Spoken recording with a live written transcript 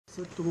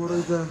Sir, tomorrow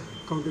is the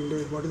counting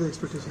day. What is the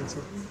expectation,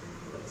 sir?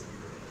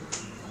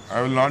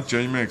 I will not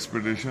change my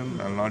expectation.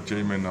 I will not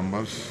change my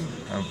numbers.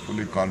 I am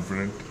fully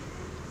confident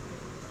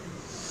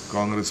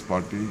Congress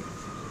party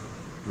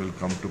will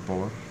come to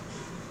power.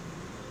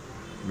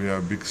 We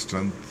have big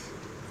strength.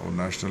 Our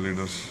national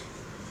leaders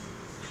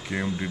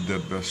came, did their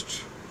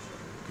best.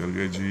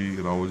 Kargeji,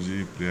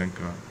 Raoji,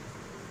 Priyanka,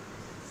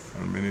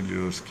 and many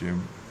leaders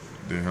came.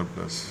 They helped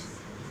us.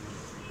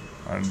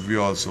 And we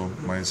also,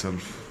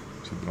 myself,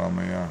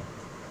 Siddaramaiah,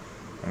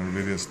 and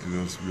various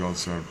leaders, we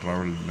also have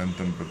travelled length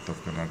and breadth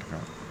of Karnataka.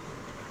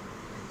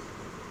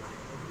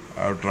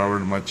 I have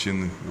travelled much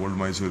in old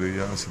Mysore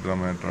area.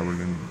 Siddaramaiah travelled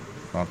in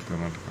North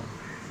Karnataka.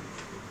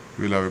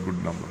 We will have a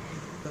good number.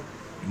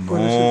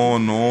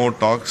 No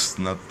talks,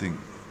 nothing.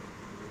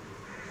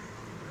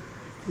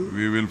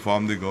 We will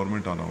form the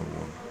government on our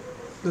own.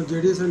 The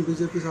JDS and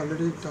BJP's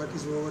already talk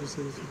is over,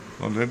 sir.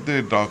 Now let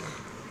them talk.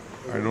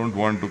 I don't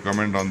want to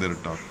comment on their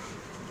talk.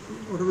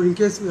 What about in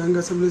case young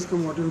assemblies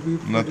come, what will be?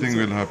 Nothing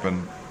will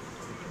happen.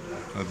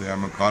 I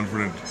am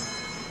confident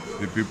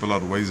the people are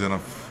wise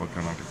enough for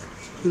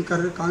Karnataka.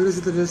 In Congress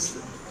is the less,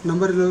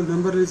 number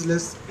is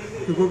less.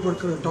 You go for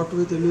talk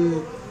with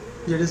any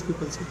JDS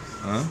people, sir.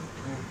 Huh?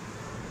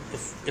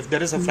 If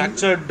there is a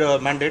fractured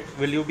mandate,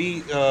 will you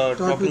be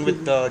talking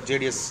with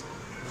JDS?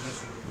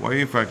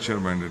 Why fracture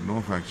mandate?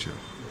 No fracture.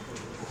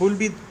 Who will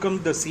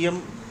become the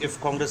CM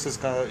if Congress is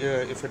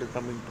if it is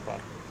coming to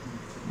power?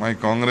 My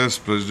Congress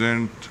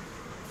president,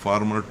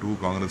 former two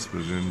Congress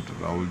president,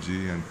 Rahul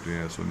ji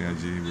and Sonia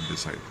ji will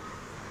decide.